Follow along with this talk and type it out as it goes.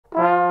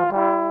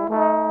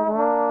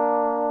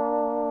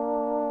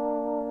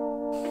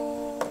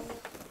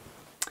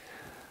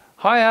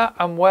Hiya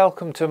and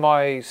welcome to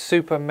my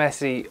super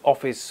messy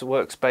office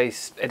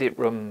workspace edit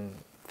room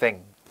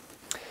thing.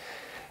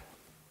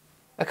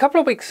 A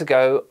couple of weeks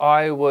ago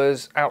I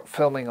was out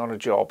filming on a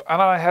job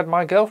and I had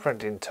my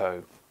girlfriend in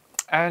tow,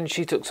 and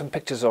she took some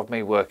pictures of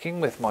me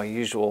working with my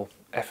usual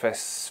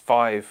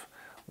FS5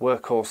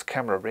 workhorse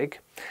camera rig,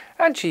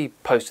 and she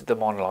posted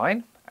them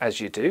online,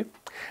 as you do,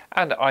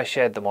 and I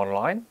shared them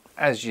online,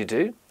 as you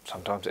do.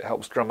 Sometimes it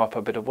helps drum up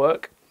a bit of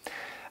work.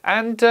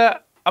 And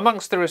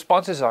amongst the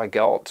responses I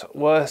got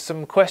were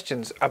some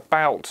questions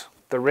about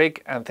the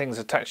rig and things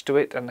attached to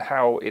it and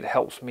how it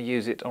helps me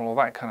use it and all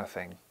that kind of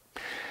thing.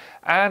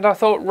 And I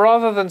thought,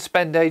 rather than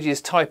spend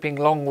ages typing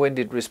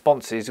long-winded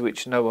responses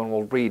which no one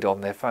will read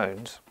on their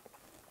phones,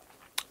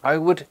 I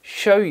would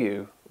show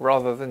you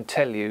rather than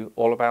tell you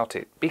all about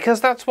it, because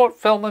that's what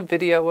film and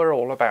video are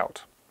all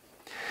about.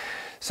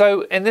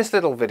 So in this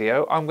little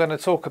video I'm going to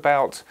talk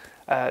about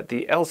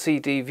the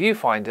LCD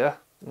viewfinder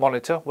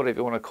monitor, whatever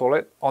you want to call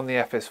it, on the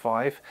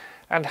FS5,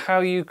 and how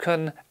you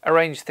can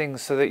arrange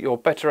things so that you're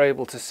better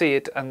able to see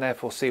it and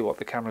therefore see what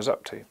the camera's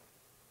up to.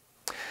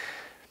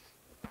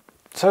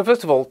 So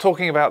first of all,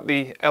 talking about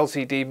the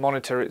LCD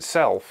monitor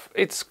itself,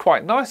 it's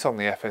quite nice on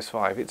the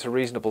FS5. It's a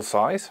reasonable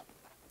size.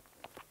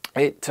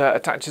 It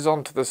attaches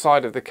onto the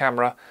side of the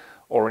camera,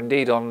 or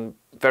indeed on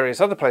various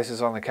other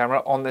places on the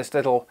camera, on this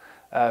little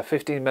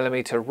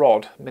 15mm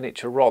rod,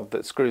 miniature rod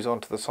that screws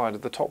onto the side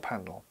of the top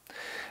handle.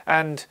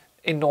 And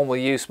in normal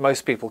use,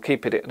 most people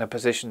keep it in a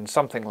position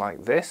something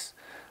like this,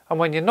 and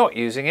when you're not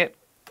using it,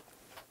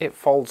 it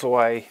folds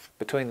away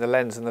between the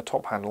lens and the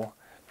top handle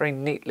very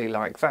neatly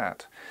like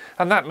that.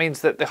 And that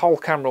means that the whole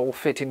camera will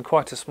fit in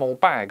quite a small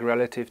bag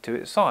relative to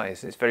its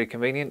size. It's very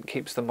convenient,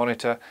 keeps the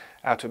monitor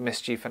out of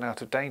mischief and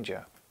out of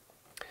danger.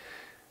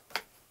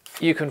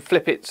 You can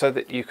flip it so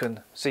that you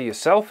can see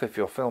yourself if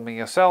you're filming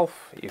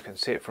yourself, you can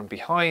see it from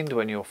behind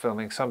when you're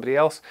filming somebody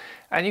else,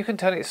 and you can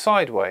turn it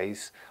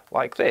sideways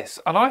like this.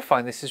 And I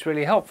find this is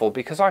really helpful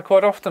because I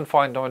quite often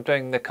find I'm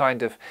doing the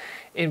kind of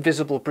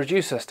invisible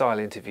producer style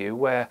interview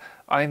where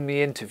I'm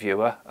the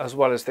interviewer as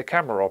well as the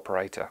camera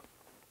operator.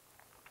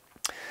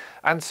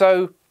 And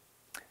so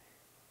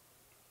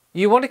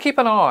you want to keep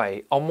an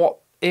eye on what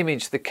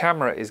image the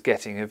camera is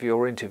getting of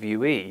your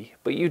interviewee,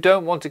 but you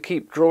don't want to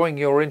keep drawing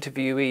your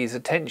interviewee's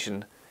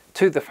attention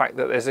to the fact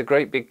that there's a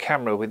great big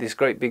camera with this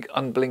great big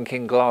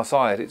unblinking glass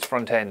eye at its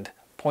front end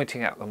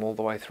pointing at them all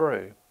the way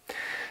through.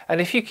 And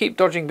if you keep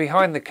dodging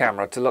behind the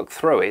camera to look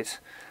through it,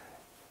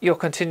 you're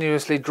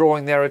continuously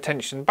drawing their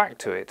attention back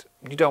to it.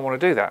 You don't want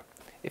to do that.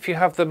 If you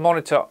have the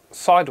monitor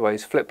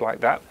sideways flipped like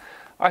that,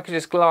 I can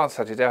just glance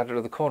at it out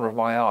of the corner of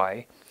my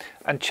eye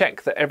and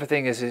check that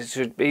everything is as it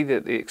should be,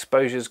 that the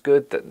exposure's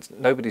good, that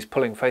nobody's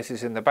pulling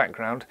faces in the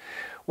background,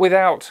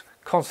 without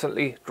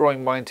constantly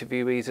drawing my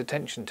interviewee's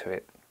attention to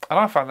it. And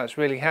I find that's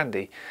really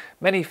handy.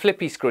 Many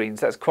flippy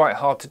screens, that's quite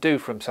hard to do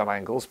from some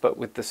angles, but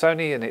with the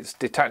Sony and its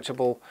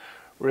detachable,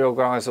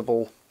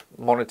 reorganizable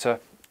monitor,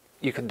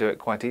 you can do it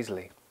quite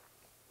easily.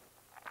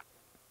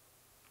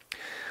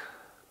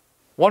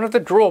 One of the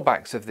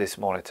drawbacks of this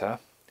monitor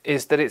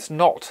is that it's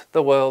not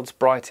the world's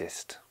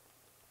brightest.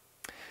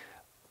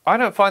 I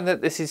don't find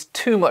that this is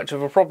too much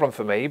of a problem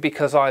for me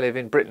because I live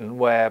in Britain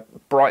where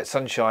bright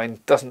sunshine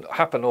doesn't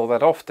happen all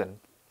that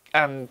often,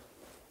 and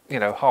you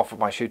know, half of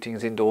my shooting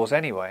is indoors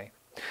anyway.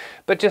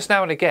 But just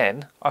now and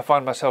again I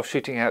find myself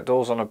shooting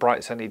outdoors on a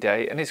bright sunny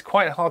day, and it's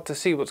quite hard to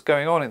see what's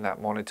going on in that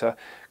monitor,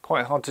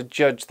 quite hard to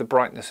judge the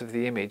brightness of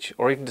the image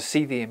or even to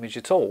see the image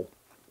at all.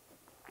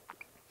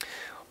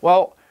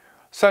 Well,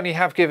 Sony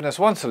have given us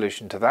one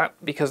solution to that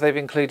because they've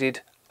included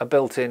a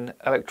built-in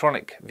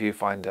electronic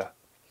viewfinder.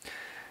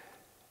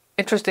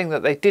 Interesting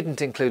that they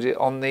didn't include it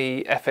on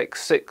the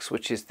FX6,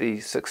 which is the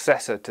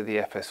successor to the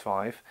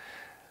FS5.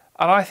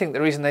 And I think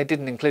the reason they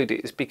didn't include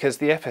it is because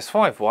the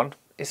FS5 one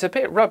is a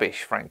bit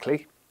rubbish,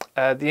 frankly.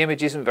 The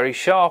image isn't very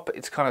sharp,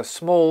 it's kind of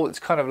small, it's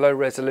kind of low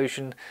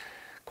resolution,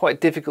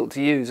 quite difficult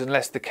to use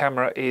unless the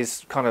camera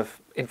is kind of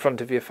in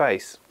front of your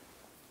face.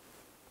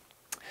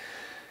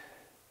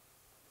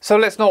 So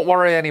let's not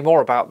worry any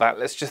more about that.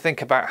 Let's just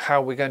think about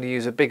how we're going to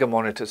use a bigger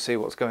monitor to see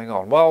what's going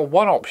on. Well,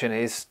 one option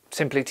is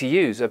simply to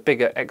use a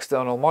bigger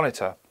external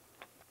monitor.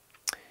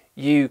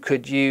 You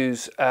could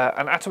use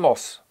an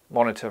Atomos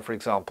monitor, for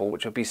example,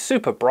 which will be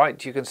super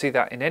bright. You can see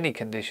that in any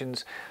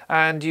conditions,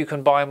 and you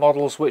can buy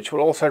models which will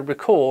also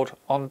record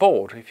on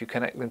board if you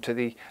connect them to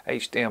the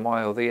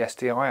HDMI or the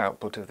SDI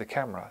output of the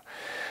camera.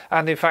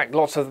 And in fact,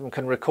 lots of them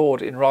can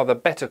record in rather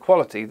better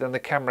quality than the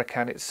camera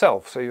can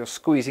itself, so you're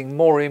squeezing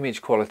more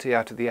image quality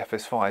out of the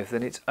FS5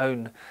 than its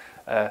own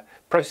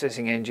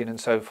processing engine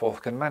and so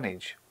forth can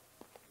manage.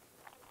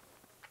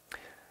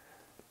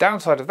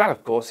 Downside of that,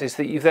 of course, is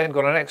that you've then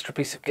got an extra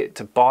piece of kit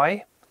to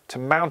buy, to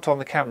mount on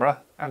the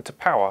camera and to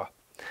power,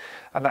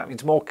 and that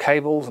means more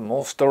cables and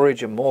more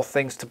storage and more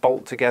things to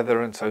bolt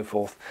together and so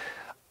forth.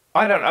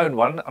 I don't own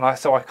one, and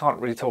so I can't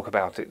really talk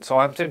about it, so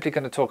I'm simply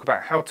going to talk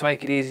about how to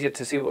make it easier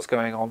to see what's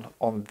going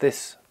on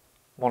this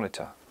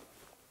monitor.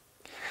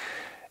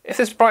 If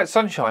there's bright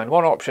sunshine,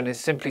 one option is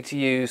simply to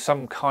use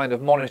some kind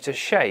of monitor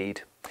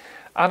shade.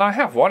 And I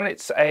have one.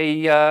 It's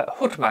a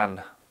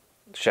Hoodman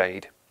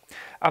shade,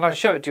 and I'd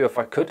show it to you if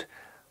I could,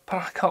 but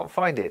I can't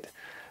find it.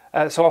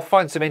 So I'll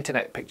find some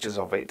internet pictures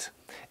of it.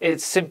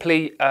 It's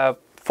simply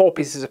 4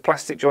 pieces of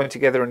plastic joined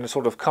together in a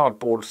sort of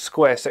cardboard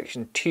square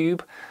section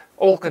tube,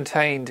 all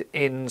contained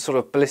in sort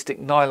of ballistic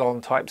nylon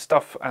type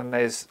stuff, and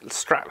there's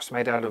straps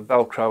made out of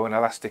Velcro and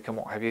elastic and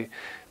what have you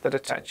that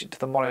attach it to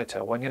the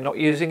monitor. When you're not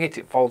using it,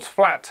 it folds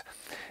flat.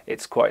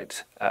 It's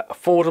quite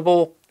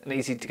affordable and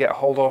easy to get a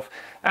hold of,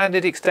 and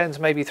it extends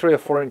maybe 3 or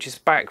 4 inches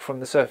back from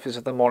the surface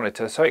of the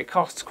monitor, so it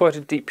casts quite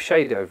a deep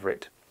shade over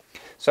it.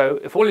 So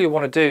if all you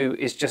want to do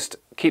is just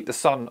keep the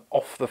sun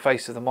off the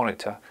face of the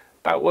monitor,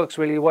 that works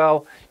really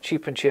well,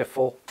 cheap and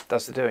cheerful,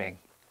 does the doing.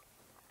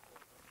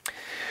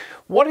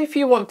 What if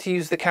you want to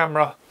use the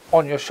camera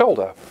on your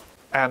shoulder?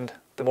 And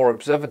the more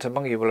observant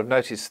among you will have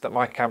noticed that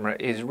my camera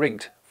is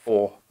rigged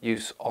for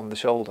use on the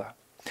shoulder.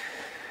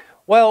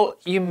 Well,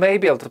 you may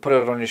be able to put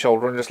it on your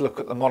shoulder and just look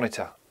at the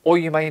monitor, or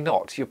you may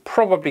not. You're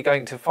probably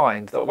going to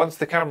find that once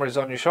the camera is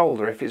on your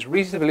shoulder, if it's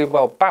reasonably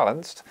well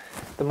balanced,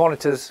 the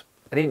monitor's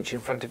an inch in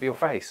front of your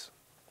face.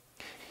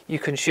 You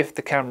can shift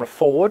the camera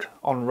forward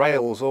on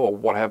rails or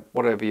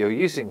whatever you're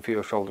using for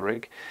your shoulder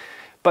rig,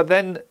 but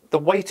then the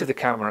weight of the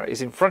camera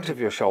is in front of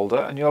your shoulder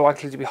and you're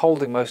likely to be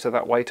holding most of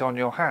that weight on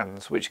your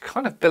hands, which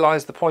kind of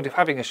belies the point of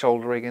having a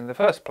shoulder rig in the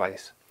first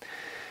place.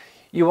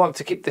 You want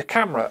to keep the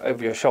camera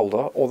over your shoulder,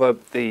 or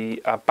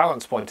the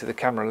balance point of the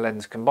camera and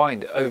lens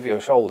combined over your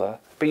shoulder,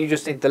 but you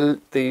just need the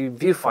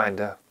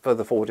viewfinder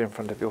further forward in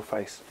front of your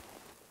face.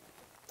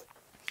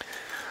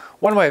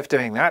 One way of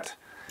doing that,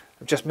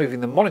 of just moving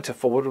the monitor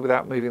forward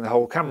without moving the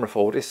whole camera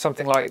forward, is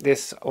something like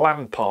this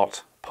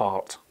Lanparte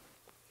part.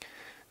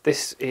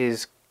 This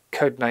is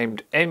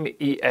codenamed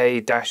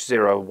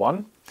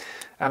MEA-01,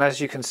 and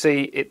as you can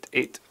see,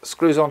 it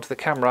screws onto the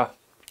camera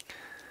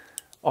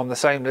on the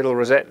same little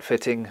rosette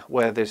fitting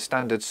where the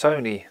standard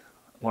Sony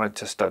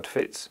monitor stud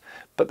fits,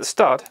 but the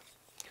stud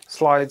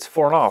slides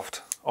fore and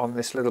aft on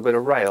this little bit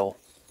of rail.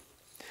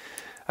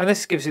 And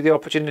this gives you the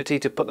opportunity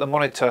to put the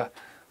monitor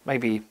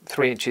maybe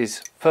 3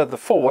 inches further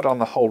forward on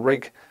the whole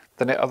rig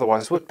than it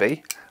otherwise would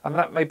be, and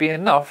that may be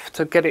enough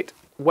to get it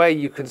where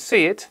you can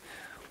see it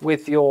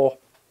with your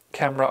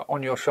camera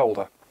on your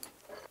shoulder.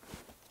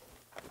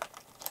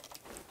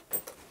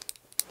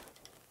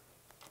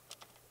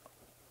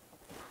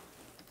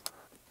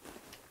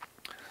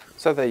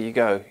 So there you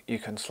go, you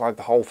can slide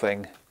the whole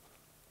thing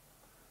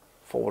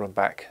forward and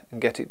back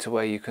and get it to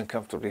where you can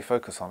comfortably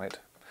focus on it.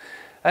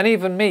 And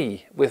even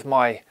me, with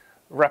my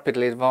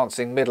rapidly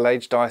advancing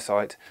middle-aged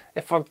eyesight,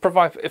 if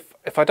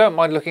I don't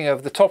mind looking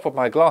over the top of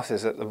my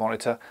glasses at the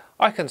monitor,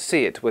 I can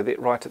see it with it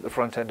right at the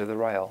front end of the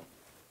rail.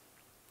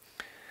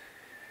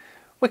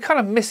 We're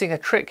kind of missing a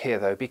trick here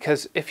though,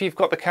 because if you've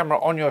got the camera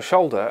on your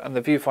shoulder and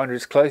the viewfinder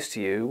is close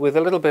to you, with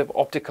a little bit of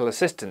optical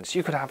assistance,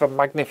 you could have a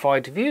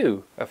magnified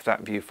view of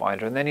that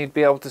viewfinder, and then you'd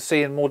be able to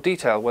see in more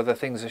detail whether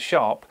things are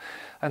sharp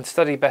and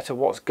study better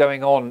what's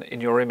going on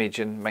in your image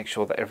and make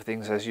sure that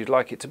everything's as you'd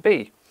like it to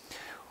be.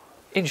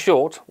 In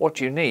short,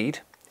 what you need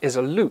is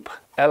a loupe,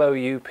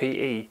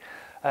 L-O-U-P-E,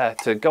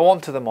 to go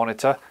onto the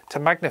monitor to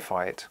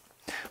magnify it.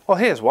 Well,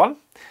 here's one.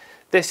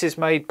 This is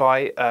made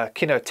by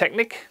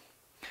Kinotehnik,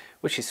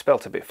 which is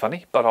spelt a bit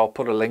funny, but I'll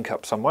put a link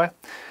up somewhere.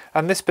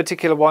 And this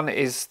particular one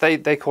is,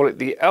 they call it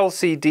the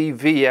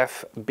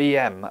LCDVF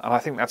BM, and I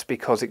think that's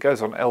because it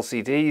goes on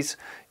LCDs.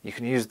 You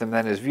can use them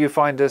then as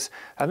viewfinders,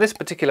 and this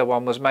particular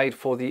one was made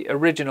for the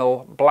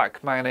original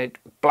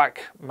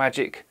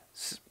Blackmagic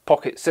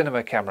pocket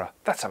cinema camera.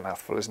 That's a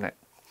mouthful, isn't it?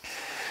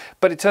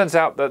 But it turns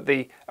out that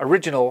the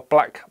original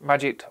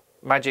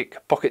Blackmagic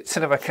pocket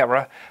cinema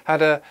camera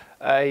had a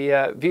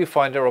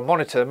viewfinder or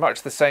monitor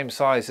much the same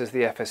size as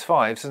the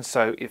FS5s, and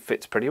so it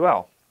fits pretty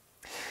well.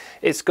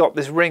 It's got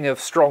this ring of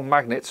strong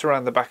magnets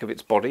around the back of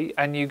its body,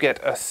 and you get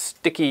a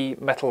sticky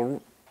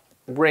metal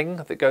ring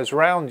that goes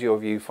around your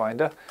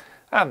viewfinder,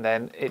 and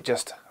then it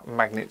just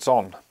magnets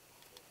on.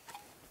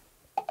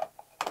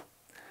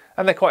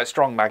 And they're quite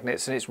strong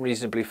magnets, and it's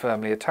reasonably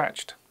firmly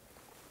attached.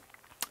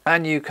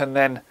 And you can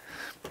then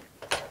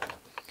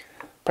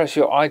press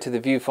your eye to the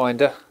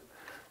viewfinder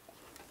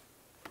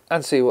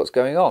and see what's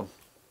going on.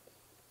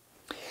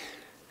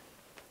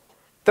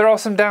 There are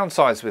some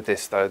downsides with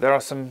this though. There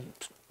are some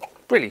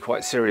really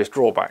quite serious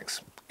drawbacks.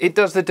 It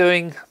does the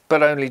doing,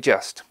 but only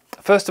just.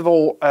 First of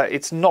all,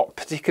 it's not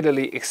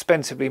particularly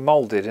expensively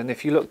moulded, and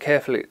if you look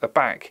carefully at the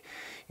back,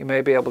 you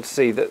may be able to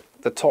see that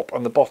the top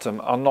and the bottom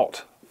are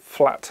not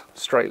flat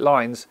straight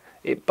lines.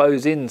 It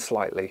bows in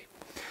slightly,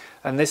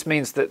 and this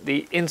means that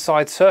the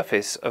inside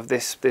surface of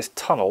this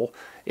tunnel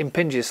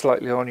impinges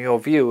slightly on your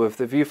view of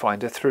the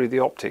viewfinder through the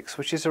optics,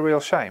 which is a real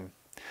shame.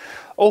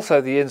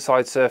 Also, the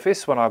inside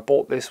surface when I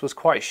bought this was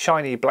quite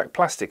shiny black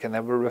plastic, and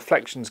there were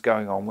reflections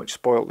going on which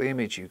spoilt the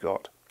image you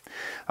got.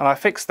 And I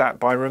fixed that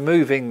by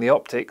removing the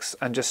optics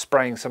and just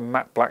spraying some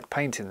matte black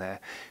paint in there,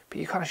 but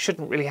you kind of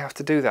shouldn't really have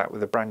to do that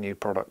with a brand new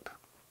product.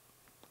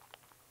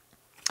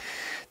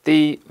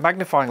 The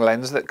magnifying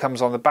lens that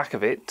comes on the back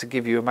of it to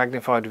give you a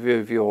magnified view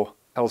of your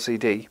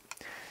LCD,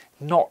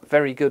 not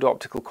very good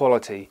optical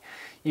quality.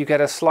 you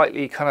get a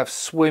slightly kind of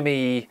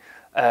swimmy,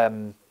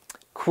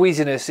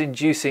 queasiness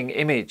inducing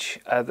image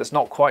that's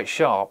not quite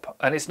sharp.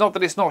 And it's not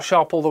that it's not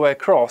sharp all the way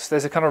across,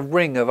 there's a kind of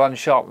ring of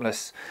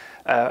unsharpness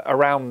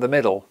around the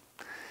middle.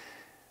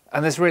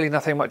 And there's really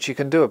nothing much you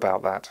can do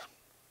about that.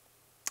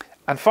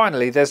 And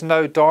finally, there's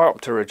no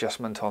diopter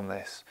adjustment on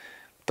this.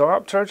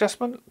 Diopter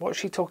adjustment? What's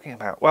she talking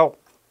about? Well,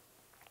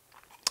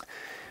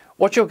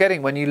 what you're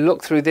getting when you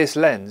look through this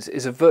lens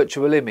is a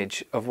virtual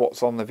image of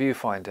what's on the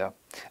viewfinder.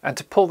 And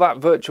to pull that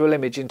virtual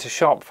image into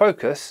sharp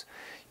focus,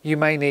 you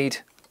may need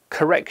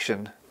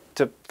correction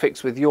to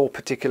fix with your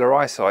particular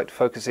eyesight,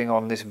 focusing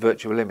on this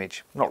virtual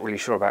image. Not really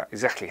sure about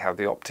exactly how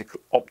the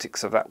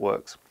optics of that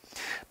works.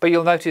 But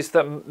you'll notice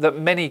that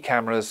many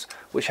cameras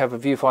which have a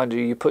viewfinder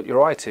you put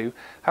your eye to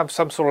have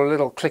some sort of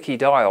little clicky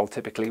dial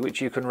typically,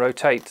 which you can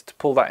rotate to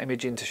pull that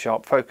image into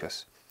sharp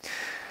focus.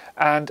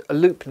 And a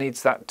loupe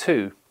needs that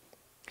too.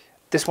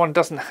 This one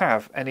doesn't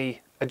have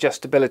any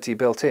adjustability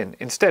built in.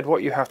 Instead,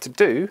 what you have to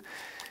do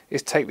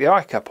is take the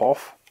eye cup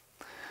off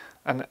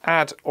and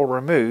add or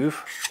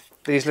remove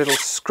these little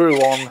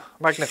screw-on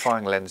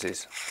magnifying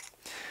lenses.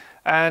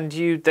 And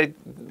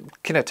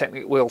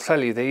Kinotehnik will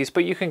sell you these,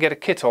 but you can get a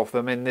kit of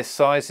them in this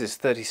size, is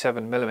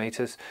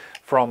 37mm,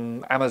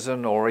 from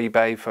Amazon or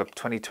eBay for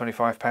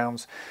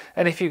 £20–25.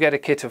 And if you get a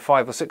kit of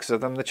 5 or 6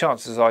 of them, the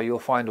chances are you'll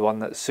find one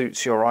that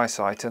suits your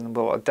eyesight and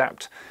will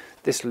adapt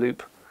this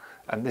loupe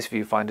and this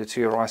viewfinder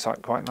to your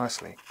eyesight quite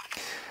nicely.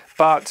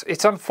 But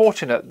it's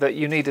unfortunate that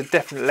you need a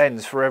definite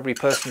lens for every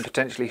person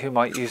potentially who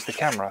might use the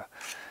camera.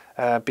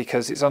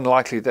 Because it's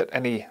unlikely that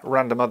any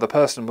random other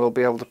person will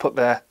be able to put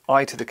their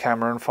eye to the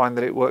camera and find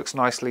that it works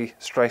nicely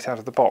straight out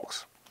of the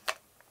box.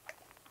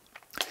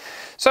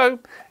 So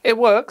it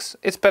works,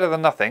 it's better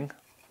than nothing,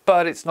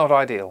 but it's not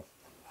ideal.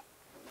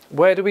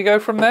 Where do we go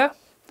from there?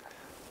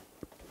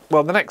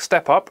 Well, the next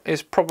step up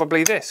is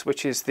probably this,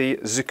 which is the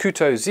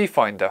Zacuto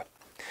Z-finder.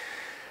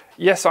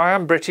 Yes, I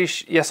am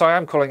British. Yes, I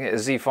am calling it a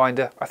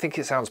Z-finder. I think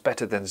it sounds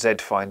better than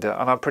Z-finder,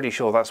 and I'm pretty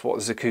sure that's what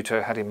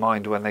Zacuto had in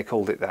mind when they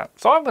called it that.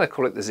 So I'm going to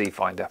call it the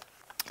Z-finder.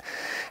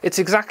 It's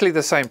exactly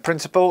the same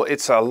principle.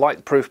 It's a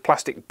light-proof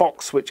plastic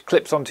box which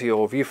clips onto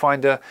your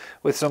viewfinder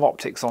with some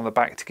optics on the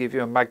back to give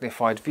you a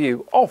magnified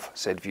view of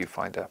said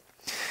viewfinder.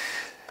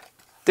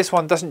 This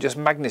one doesn't just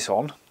magnet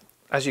on.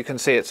 As you can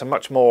see, it's a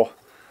much more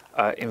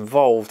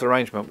involved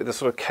arrangement with a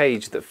sort of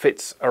cage that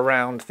fits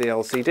around the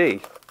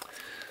LCD.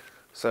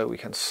 So we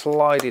can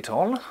slide it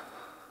on,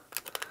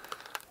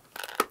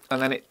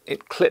 and then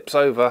it clips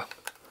over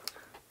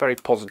very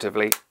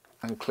positively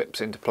and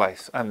clips into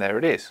place, and there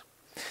it is.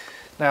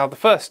 Now the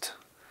first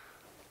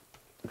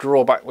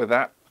drawback with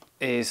that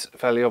is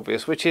fairly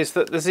obvious, which is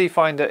that the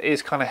Z-finder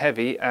is kind of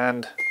heavy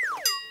and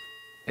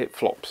it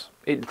flops,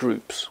 it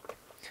droops.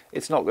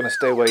 It's not going to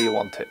stay where you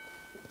want it.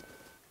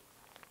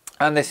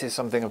 And this is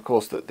something, of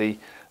course, that the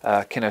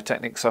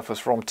Kinotehnik suffers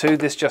from too.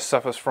 This just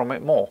suffers from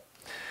it more.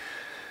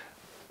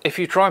 If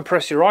you try and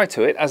press your eye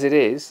to it as it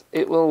is,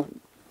 you'll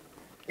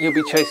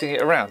be chasing it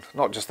around.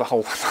 Not just the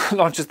whole,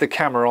 not just the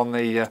camera on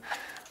the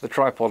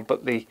tripod,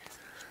 but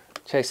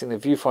chasing the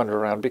viewfinder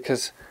around,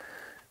 because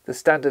the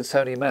standard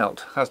Sony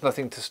mount has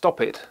nothing to stop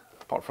it,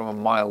 apart from a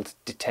mild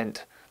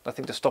detent,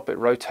 nothing to stop it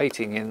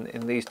rotating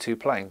in these two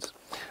planes.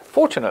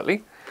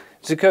 Fortunately,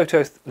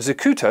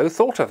 Zacuto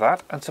thought of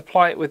that and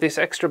supply it with this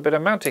extra bit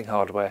of mounting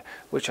hardware,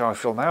 which I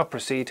shall now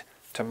proceed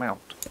to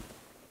mount.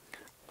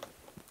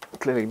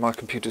 Clearly my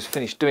computer's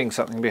finished doing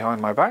something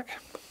behind my back.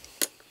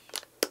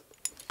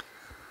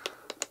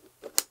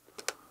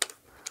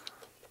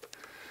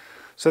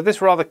 So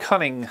this rather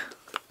cunning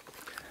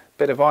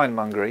bit of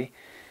ironmongery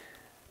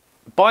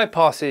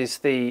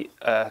bypasses the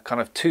kind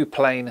of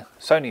two-plane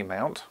Sony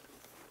mount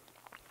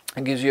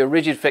and gives you a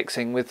rigid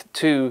fixing with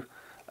two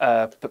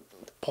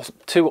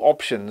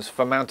options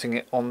for mounting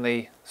it on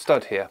the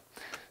stud here.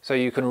 So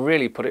you can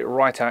really put it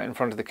right out in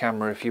front of the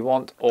camera if you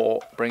want,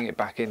 or bring it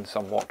back in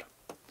somewhat.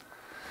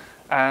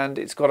 And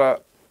it's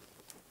got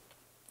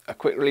a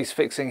quick release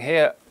fixing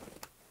here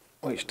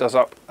which does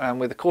up, and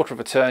with a quarter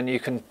of a turn you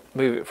can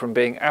move it from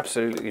being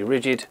absolutely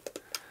rigid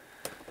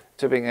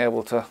to being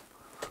able to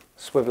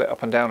swivel it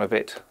up and down a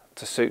bit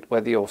to suit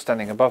whether you're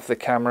standing above the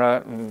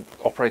camera and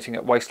operating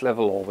at waist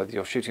level, or whether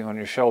you're shooting on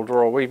your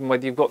shoulder, or even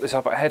whether you've got this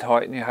up at head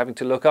height and you're having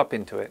to look up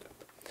into it.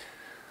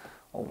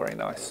 All very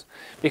nice.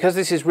 Because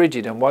this is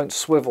rigid and won't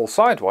swivel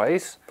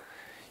sideways,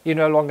 you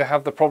no longer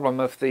have the problem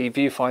of the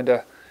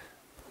viewfinder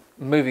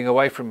moving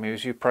away from you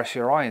as you press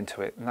your eye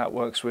into it, and that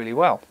works really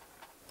well.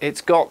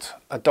 It's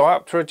got a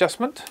diopter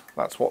adjustment.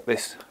 That's what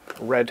this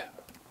red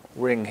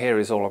ring here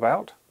is all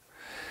about.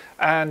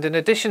 And in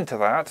addition to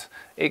that,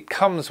 it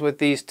comes with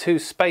these two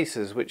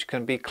spacers which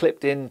can be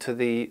clipped into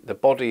the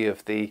body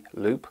of the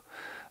loupe,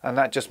 and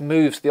that just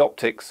moves the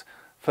optics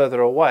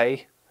further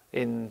away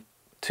in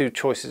two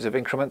choices of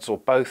increments, or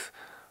both,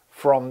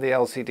 from the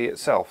LCD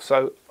itself.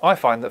 So I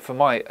find that for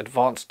my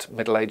advanced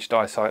middle-aged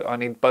eyesight I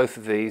need both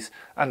of these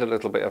and a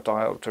little bit of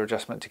diopter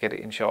adjustment to get it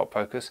in sharp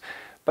focus.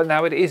 But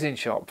now it is in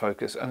sharp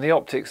focus and the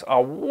optics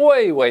are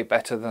way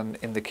better than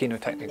in the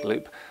Kinotehnik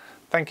loupe.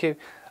 Thank you,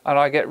 and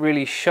I get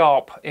really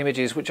sharp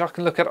images which I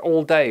can look at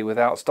all day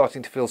without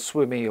starting to feel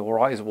swimmy or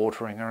eyes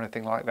watering or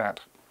anything like that.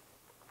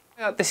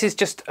 This is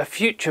just a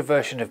future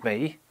version of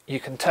me. You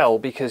can tell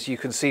because you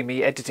can see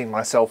me editing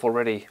myself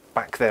already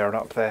back there and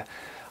up there.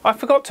 I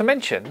forgot to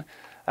mention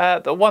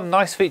that one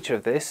nice feature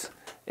of this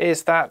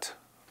is that,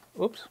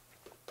 oops,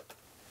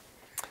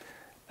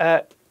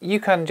 you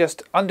can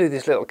just undo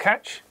this little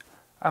catch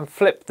and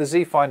flip the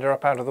Z-finder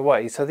up out of the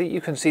way so that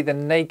you can see the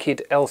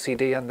naked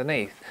LCD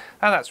underneath.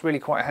 And that's really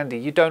quite handy.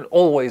 You don't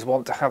always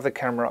want to have the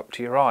camera up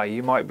to your eye.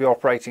 You might be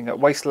operating at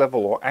waist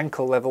level or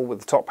ankle level with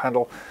the top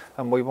handle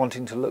and we're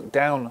wanting to look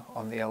down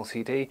on the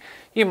LCD.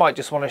 You might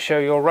just want to show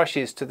your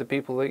rushes to the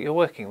people that you're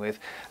working with.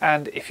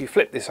 And if you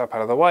flip this up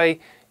out of the way,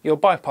 you're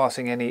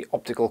bypassing any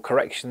optical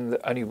correction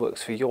that only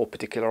works for your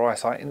particular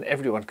eyesight and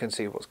everyone can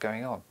see what's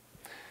going on.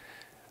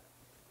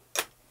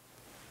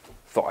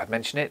 Thought I'd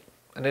mention it.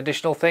 An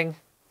additional thing.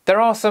 There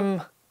are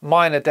some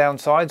minor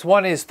downsides.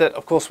 One is that,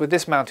 of course, with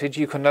this mounted,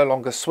 you can no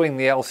longer swing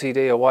the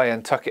LCD away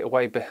and tuck it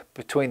away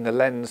between the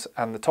lens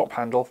and the top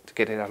handle to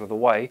get it out of the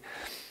way.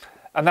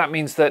 And that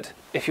means that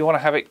if you want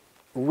to have it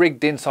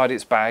rigged inside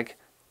its bag,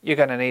 you're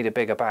going to need a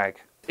bigger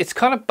bag. It's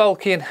kind of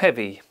bulky and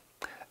heavy,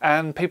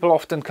 and people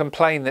often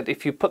complain that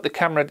if you put the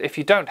camera, if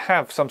you don't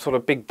have some sort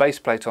of big base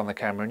plate on the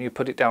camera and you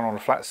put it down on a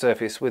flat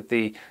surface with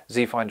the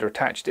Z-finder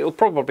attached, it'll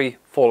probably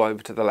fall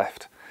over to the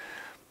left.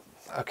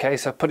 Okay,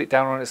 so put it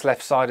down on its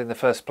left side in the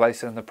first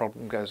place and the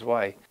problem goes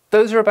away.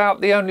 Those are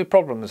about the only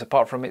problems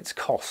apart from its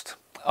cost.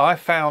 I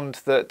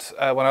found that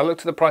when I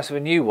looked at the price of a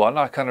new one,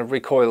 I kind of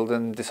recoiled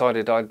and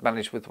decided I'd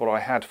manage with what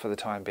I had for the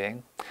time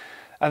being.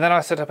 And then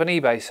I set up an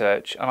eBay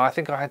search and I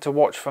think I had to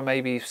watch for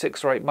maybe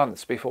 6 or 8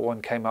 months before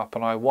one came up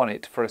and I won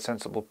it for a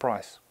sensible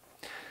price.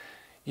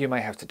 You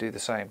may have to do the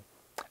same.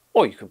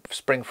 Or you could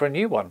spring for a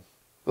new one.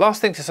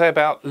 Last thing to say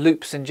about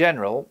loupes in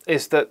general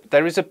is that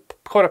there is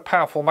quite a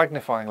powerful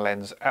magnifying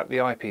lens at the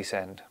eyepiece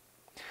end.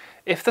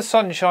 If the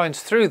sun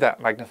shines through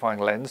that magnifying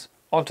lens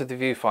onto the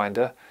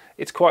viewfinder,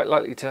 it's quite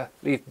likely to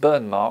leave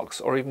burn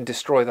marks or even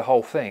destroy the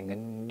whole thing,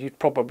 and you'd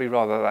probably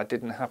rather that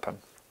didn't happen.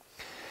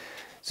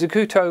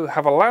 Zacuto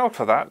have allowed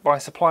for that by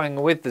supplying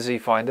with the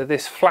Z-finder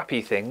this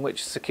flappy thing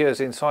which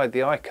secures inside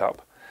the eye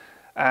cup,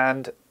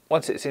 and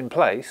once it's in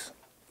place,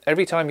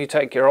 every time you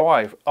take your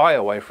eye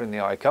away from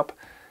the eye cup,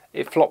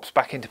 it flops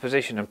back into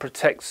position and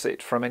protects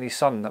it from any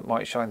sun that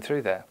might shine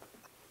through there.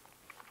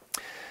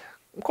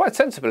 Quite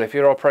sensible if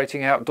you're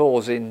operating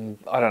outdoors in,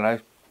 I don't know,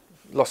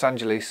 Los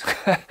Angeles,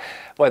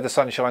 where the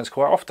sun shines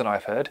quite often,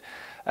 I've heard,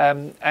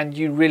 and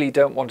you really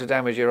don't want to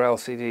damage your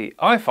LCD.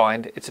 I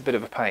find it's a bit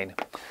of a pain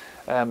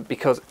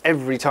because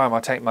every time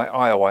I take my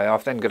eye away,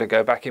 I've then got to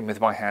go back in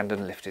with my hand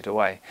and lift it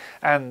away.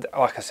 And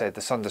like I said,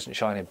 the sun doesn't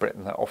shine in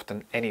Britain that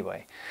often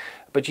anyway.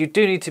 But you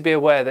do need to be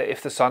aware that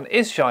if the sun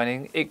is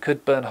shining, it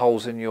could burn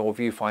holes in your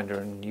viewfinder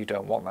and you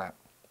don't want that.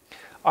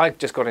 I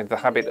just got into the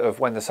habit of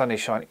when the sun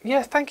is shining,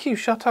 yes, thank you,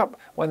 shut up.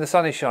 When the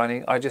sun is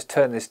shining, I just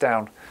turn this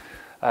down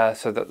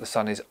so that the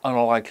sun is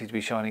unlikely to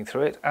be shining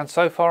through it. And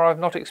so far, I've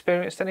not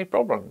experienced any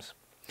problems.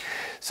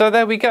 So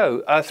there we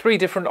go, 3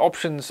 different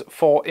options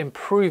for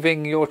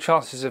improving your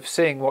chances of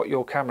seeing what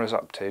your camera's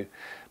up to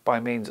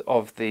by means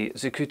of the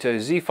Zacuto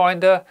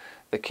Z-finder,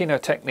 the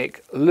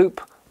Kinotehnik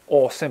loupe,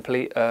 or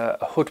simply a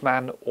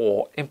Hoodman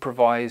or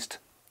improvised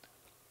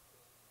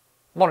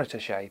monitor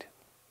shade.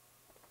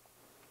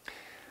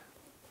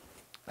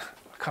 I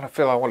kind of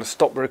feel I want to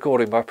stop the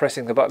recording by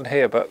pressing the button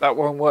here, but that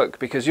won't work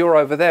because you're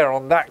over there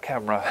on that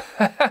camera.